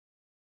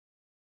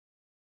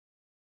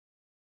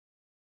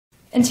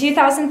In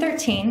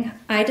 2013,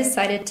 I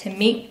decided to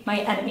meet my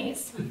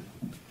enemies.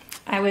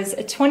 I was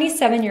a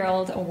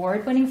 27-year-old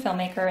award-winning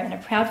filmmaker and a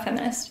proud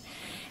feminist,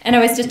 and I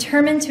was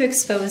determined to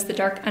expose the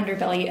dark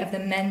underbelly of the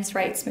men's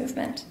rights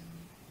movement.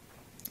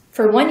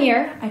 For 1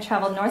 year, I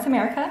traveled North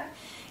America,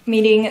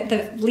 meeting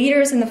the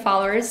leaders and the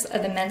followers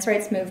of the men's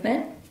rights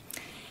movement,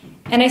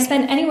 and I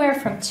spent anywhere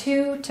from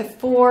 2 to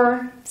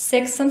 4,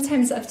 6,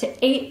 sometimes up to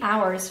 8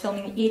 hours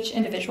filming each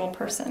individual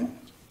person.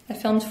 I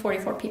filmed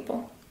 44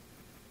 people.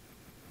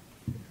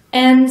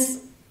 And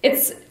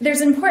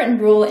there's an important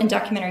rule in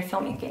documentary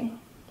filmmaking.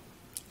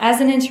 As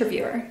an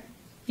interviewer,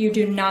 you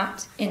do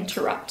not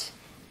interrupt.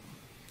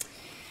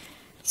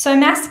 So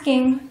I'm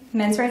asking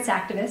men's rights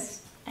activists,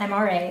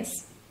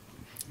 MRAs,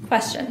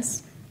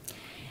 questions.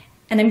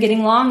 And I'm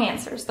getting long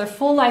answers, their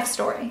full life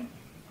story.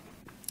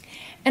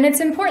 And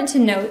it's important to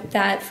note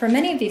that for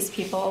many of these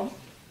people,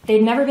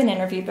 they'd never been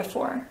interviewed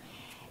before.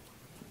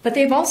 But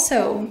they've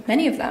also,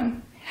 many of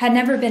them, had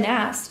never been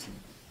asked,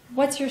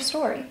 what's your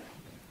story?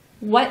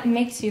 What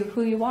makes you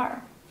who you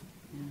are?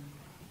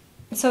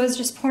 So it was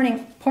just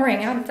pouring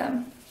out of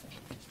them.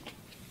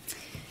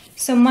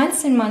 So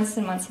months and months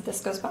and months of this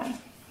goes by.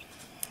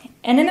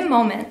 And in the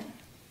moment,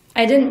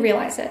 I didn't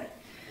realize it.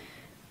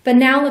 But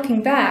now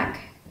looking back,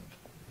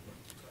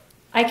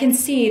 I can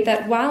see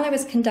that while I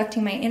was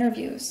conducting my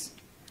interviews,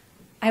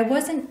 I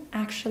wasn't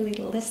actually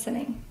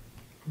listening.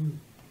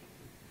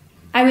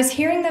 I was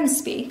hearing them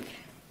speak.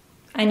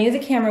 I knew the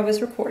camera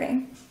was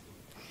recording.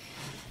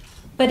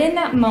 But in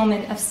that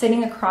moment of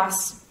sitting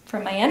across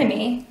from my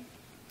enemy,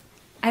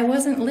 I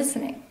wasn't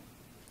listening.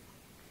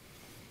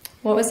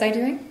 What was I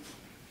doing?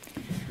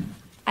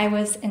 I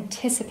was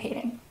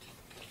anticipating.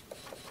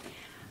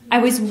 I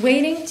was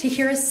waiting to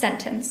hear a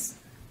sentence,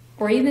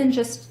 or even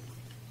just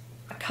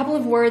a couple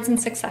of words in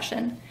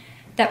succession,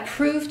 that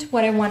proved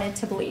what I wanted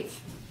to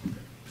believe,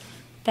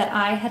 that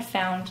I had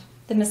found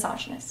the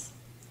misogynist,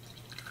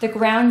 the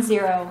ground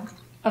zero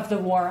of the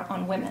war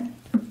on women.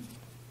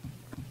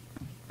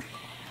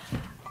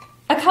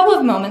 A couple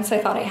of moments I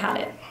thought I had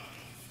it.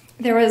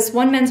 There was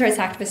one men's rights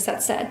activist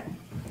that said,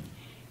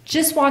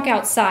 just walk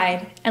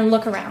outside and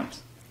look around.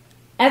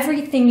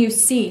 Everything you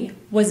see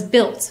was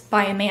built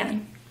by a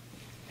man.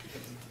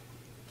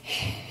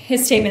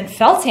 His statement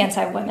felt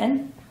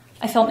anti-women.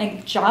 I felt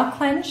my jaw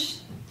clench.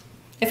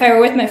 If I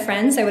were with my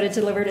friends, I would have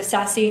delivered a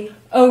sassy,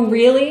 "Oh,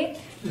 really?"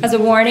 as a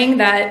warning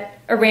that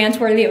a rant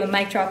worthy of a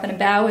mic drop and a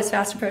bow was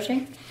fast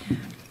approaching.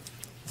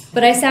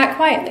 But I sat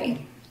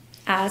quietly,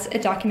 as a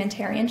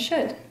documentarian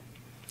should,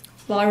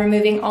 while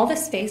removing all the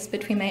space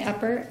between my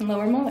upper and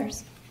lower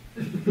molars.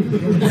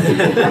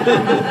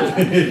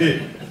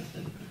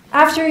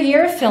 After a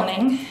year of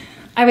filming,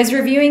 I was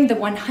reviewing the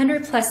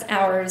 100 plus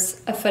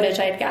hours of footage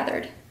I had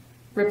gathered,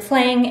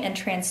 replaying and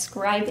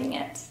transcribing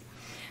it,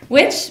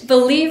 which,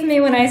 believe me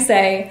when I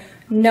say,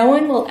 no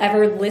one will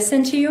ever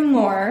listen to you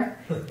more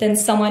than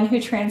someone who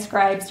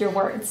transcribes your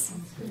words.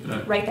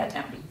 Write that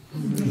down.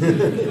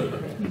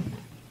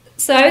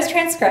 So I was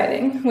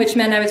transcribing, which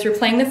meant I was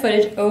replaying the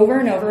footage over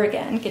and over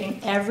again,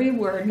 getting every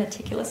word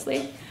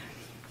meticulously.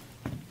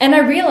 And I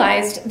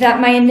realized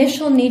that my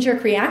initial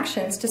knee-jerk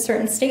reactions to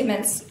certain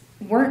statements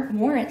weren't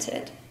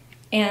warranted,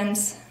 and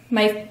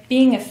my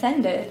being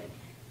offended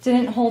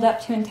didn't hold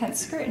up to intense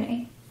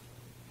scrutiny.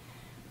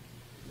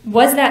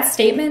 Was that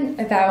statement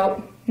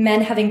about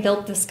men having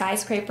built the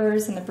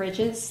skyscrapers and the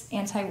bridges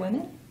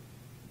anti-women?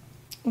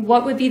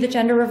 What would be the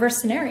gender reverse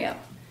scenario?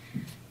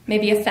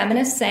 Maybe a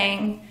feminist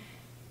saying,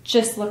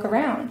 just look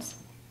around.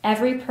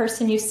 Every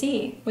person you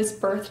see was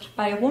birthed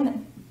by a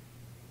woman.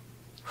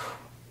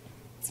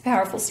 It's a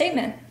powerful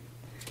statement.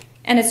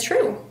 And it's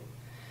true.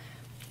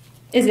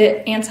 Is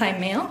it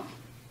anti-male?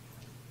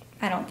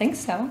 I don't think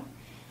so.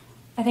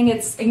 I think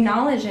it's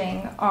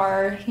acknowledging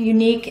our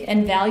unique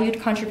and valued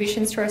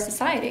contributions to our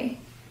society.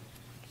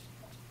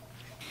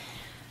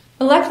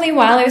 But luckily,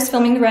 while I was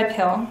filming The Red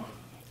Pill,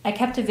 I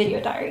kept a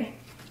video diary,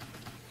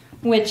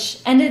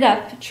 which ended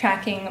up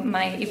tracking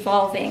my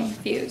evolving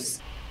views.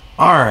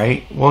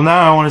 Alright, well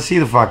now I want to see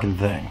the fucking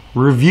thing.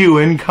 Review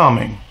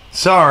incoming.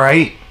 So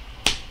alright,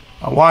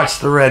 I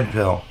watched The Red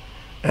Pill,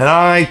 and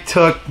I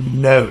took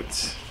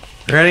notes.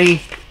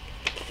 Ready?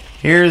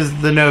 Here's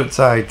the notes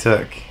I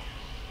took.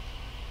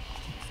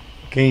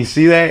 Can you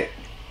see that?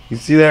 You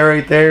see that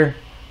right there?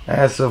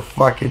 That's a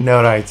fucking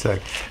note I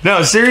took.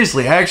 No,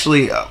 seriously,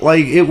 actually,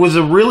 like, it was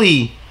a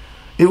really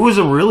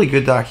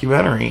good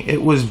documentary.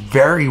 It was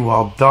very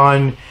well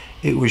done.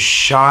 It was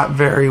shot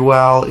very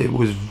well. It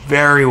was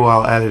very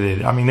well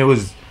edited. I mean, there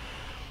was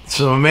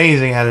some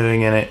amazing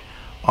editing in it.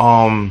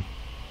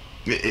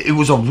 It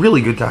was a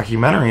really good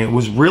documentary. It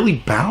was really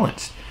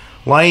balanced.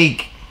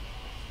 Like,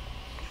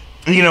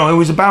 you know, it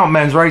was about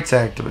men's rights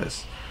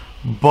activists,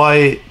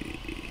 but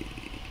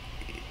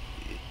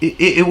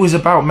it was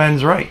about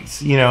men's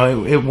rights. You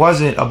know, it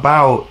wasn't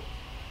about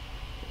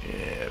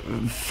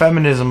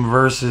feminism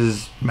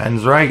versus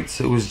men's rights.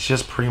 It was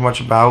just pretty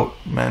much about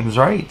men's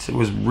rights. It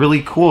was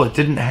really cool. It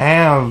didn't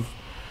have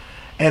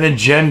an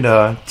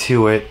agenda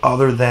to it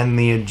other than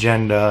the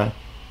agenda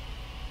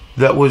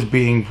that was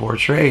being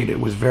portrayed. It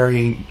was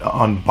very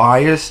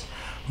unbiased.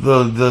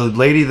 The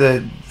lady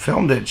that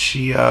filmed it,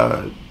 she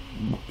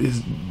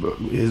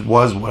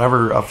was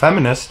whatever, a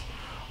feminist.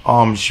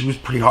 She was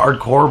pretty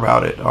hardcore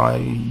about it.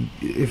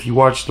 If you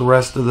watch the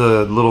rest of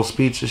the little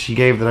speech that she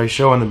gave that I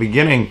show in the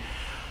beginning,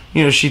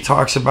 you know, she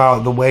talks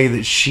about the way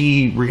that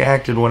she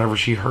reacted whenever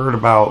she heard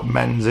about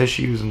men's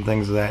issues and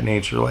things of that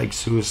nature, like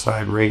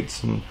suicide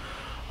rates and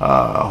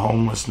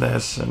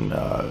homelessness and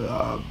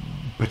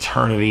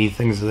paternity,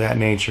 things of that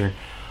nature.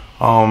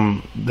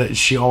 That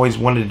she always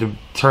wanted to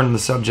turn the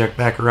subject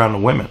back around to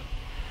women.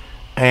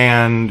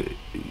 And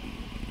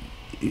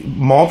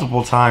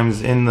multiple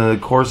times in the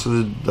course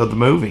of the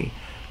movie,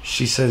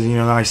 she says, you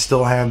know, I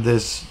still have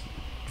this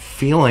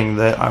feeling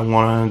that I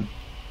want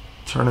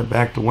to turn it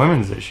back to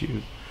women's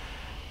issues.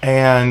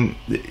 And,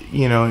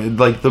 you know,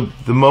 like the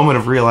moment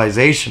of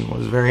realization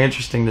was very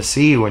interesting to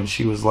see when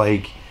she was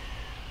like,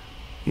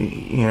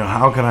 you know,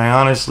 how can I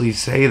honestly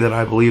say that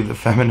I believe that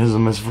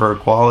feminism is for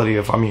equality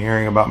if I'm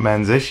hearing about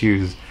men's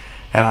issues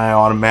and I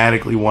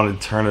automatically want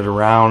to turn it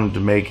around to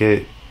make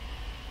it,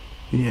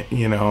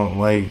 you know,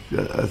 like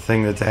a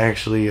thing that's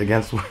actually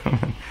against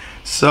women.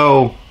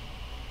 So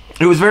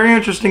it was very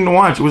interesting to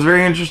watch. It was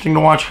very interesting to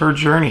watch her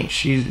journey.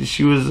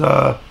 She was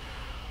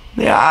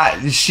yeah,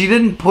 she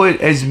didn't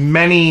put as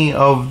many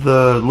of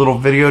the little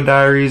video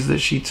diaries that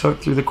she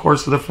took through the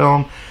course of the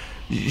film.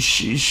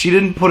 She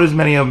didn't put as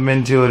many of them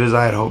into it as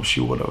I had hoped she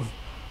would have.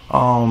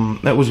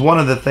 That was one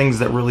of the things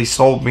that really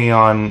sold me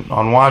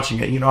on watching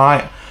it. You know,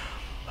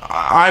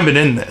 I've been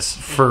in this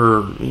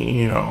for,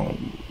 you know,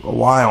 a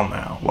while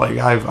now. Like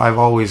I've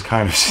always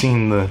kind of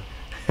seen the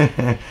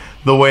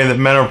the way that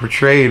men are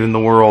portrayed in the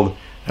world,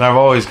 and I've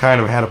always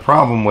kind of had a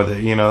problem with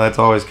it. You know, that's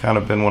always kind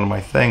of been one of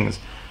my things.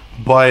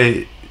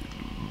 But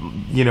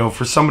you know,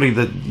 for somebody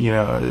that, you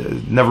know,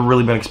 never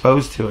really been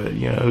exposed to it,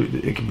 you know,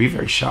 it can be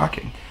very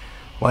shocking.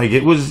 Like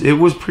it was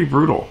pretty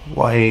brutal.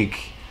 Like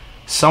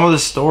some of the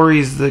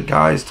stories that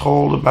guys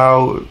told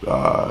about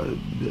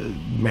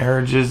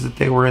marriages that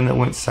they were in that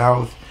went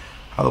south,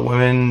 how the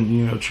women,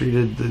 you know,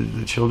 treated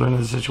the children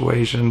in the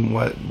situation,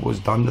 what was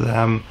done to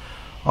them.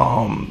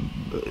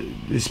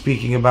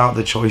 Speaking about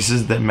the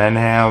choices that men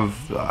have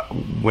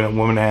when a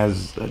woman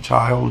has a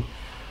child,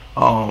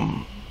 or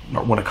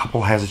when a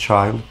couple has a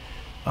child,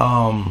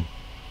 about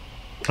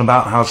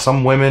how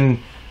some women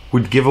were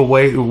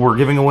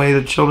giving away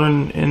the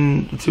children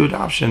into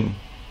adoption,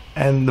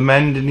 and the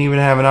men didn't even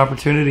have an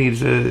opportunity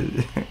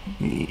to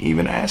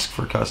even ask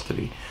for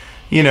custody.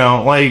 You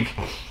know, like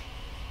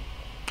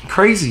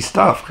crazy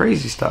stuff.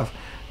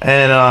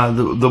 And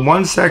the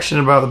one section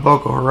about the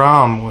Boko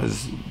Haram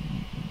was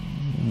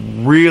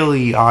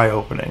really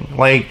eye-opening.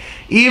 Like,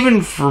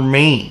 even for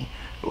me,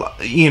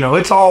 you know,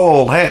 it's all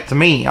old hat to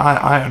me.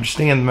 I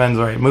understand the men's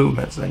right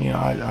movements, and, you know,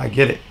 I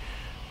get it.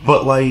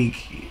 But, like,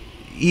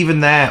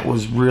 even that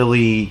was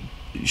really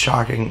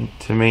shocking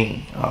to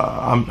me.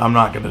 I'm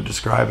not going to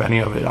describe any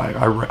of it.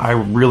 I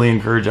really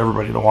encourage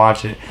everybody to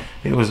watch it.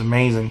 It was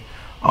amazing.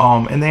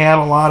 And they had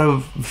a lot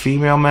of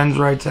female men's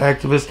rights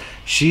activists.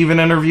 She even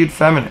interviewed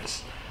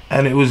feminists.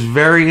 And it was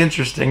very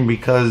interesting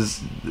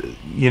because,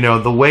 you know,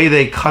 the way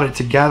they cut it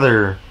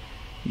together,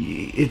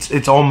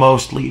 it's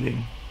almost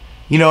leading.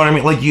 You know what I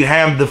mean? Like, you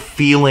have the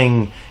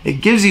feeling, it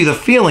gives you the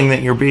feeling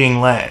that you're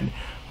being led.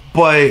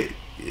 But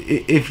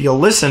if you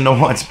listen to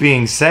what's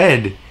being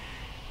said,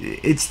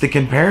 it's the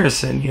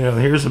comparison. You know,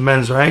 here's a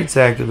men's rights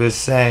activist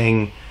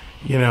saying,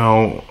 you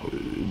know,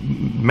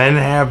 men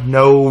have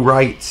no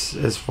rights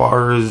as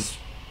far as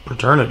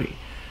paternity.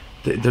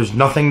 There's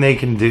nothing they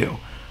can do.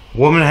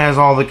 Woman has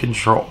all the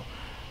control,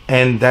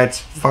 and that's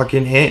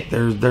fucking it.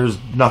 There's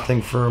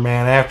nothing for a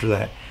man after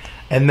that.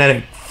 And then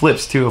it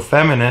flips to a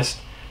feminist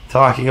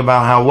talking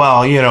about how,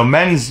 well, you know,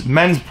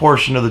 men's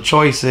portion of the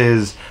choice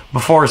is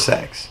before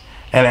sex,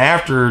 and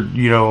after,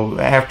 you know,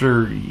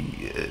 after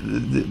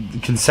the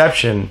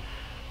conception,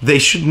 they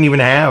shouldn't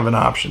even have an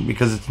option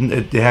because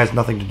it has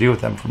nothing to do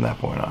with them from that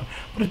point on.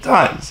 But it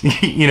does.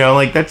 You know,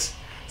 like it's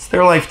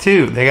their life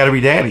too. They got to be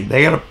daddy.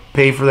 They got to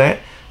pay for that.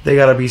 They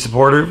got to be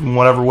supportive in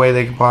whatever way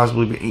they can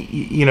possibly be.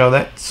 You know,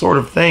 that sort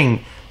of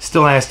thing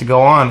still has to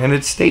go on, and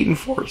it's state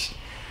enforced.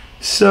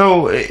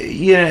 So,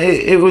 yeah,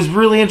 it was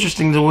really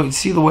interesting to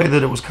see the way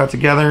that it was cut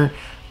together.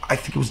 I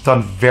think it was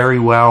done very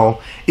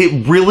well.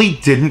 It really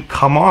didn't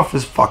come off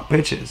as fuck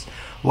bitches.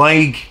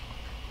 Like,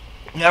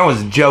 that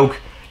was a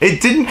joke. It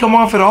didn't come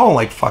off at all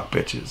like fuck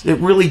bitches. It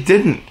really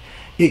didn't.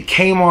 It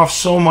came off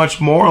so much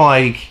more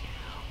like,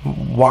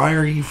 why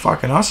are you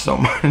fucking us so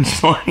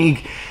much?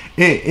 Like,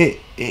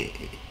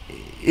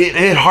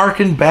 it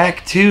harkened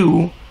back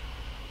to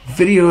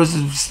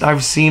videos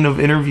I've seen of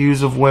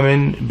interviews of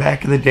women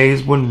back in the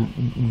days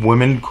when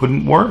women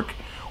couldn't work,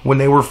 when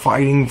they were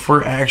fighting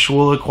for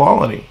actual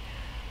equality.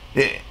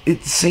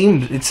 It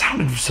sounded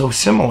so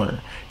similar.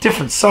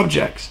 Different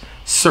subjects,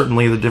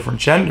 certainly the different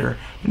gender,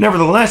 but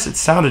nevertheless it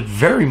sounded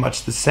very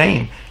much the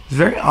same. It was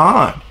very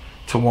odd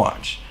to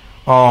watch.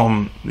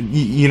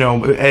 You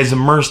know, as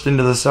immersed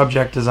into the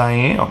subject as I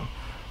am.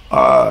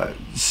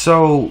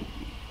 So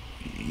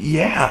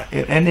yeah,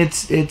 and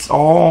it's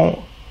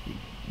all,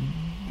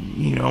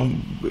 you know,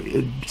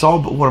 it's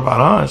all what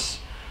about us.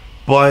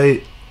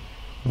 But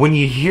when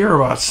you hear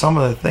about some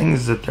of the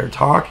things that they're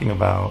talking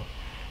about,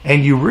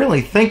 and you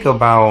really think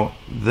about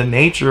the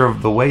nature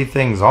of the way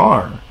things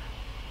are,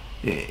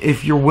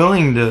 if you're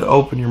willing to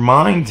open your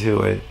mind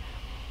to it,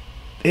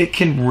 it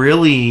can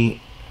really,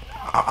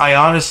 I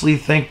honestly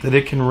think that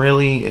it can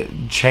really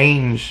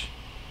change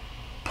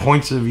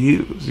points of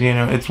views. You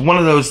know, it's one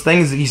of those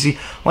things that you see,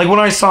 like when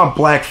I saw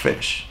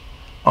Blackfish,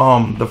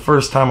 the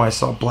first time I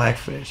saw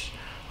Blackfish,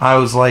 I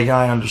was like,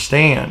 I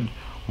understand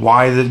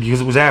why,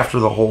 because it was after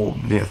the whole,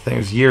 you know, thing, it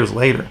was years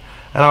later,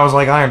 and I was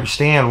like, I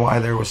understand why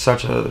there was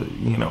such a,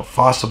 you know,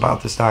 fuss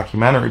about this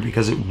documentary,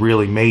 because it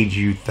really made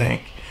you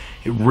think.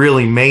 It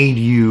really made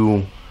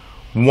you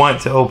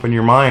want to open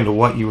your mind to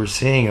what you were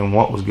seeing and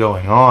what was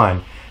going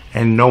on,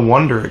 and no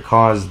wonder it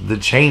caused the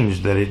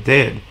change that it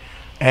did.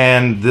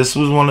 And this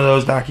was one of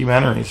those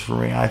documentaries for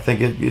me. I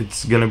think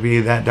it's going to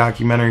be that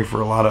documentary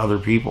for a lot of other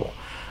people.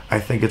 I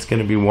think it's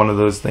going to be one of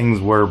those things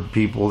where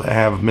people that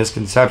have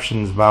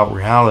misconceptions about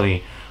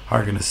reality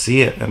are going to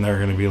see it, and they're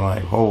going to be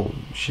like, holy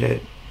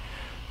shit.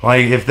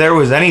 Like, if there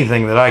was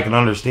anything that I can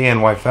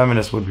understand why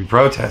feminists would be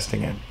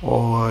protesting it,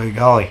 oh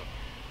golly,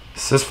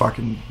 it's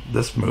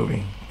this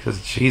movie.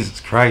 Because Jesus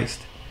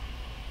Christ.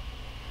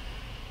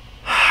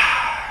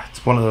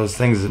 It's one of those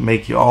things that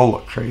make you all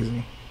look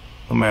crazy,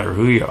 no matter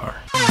who you are.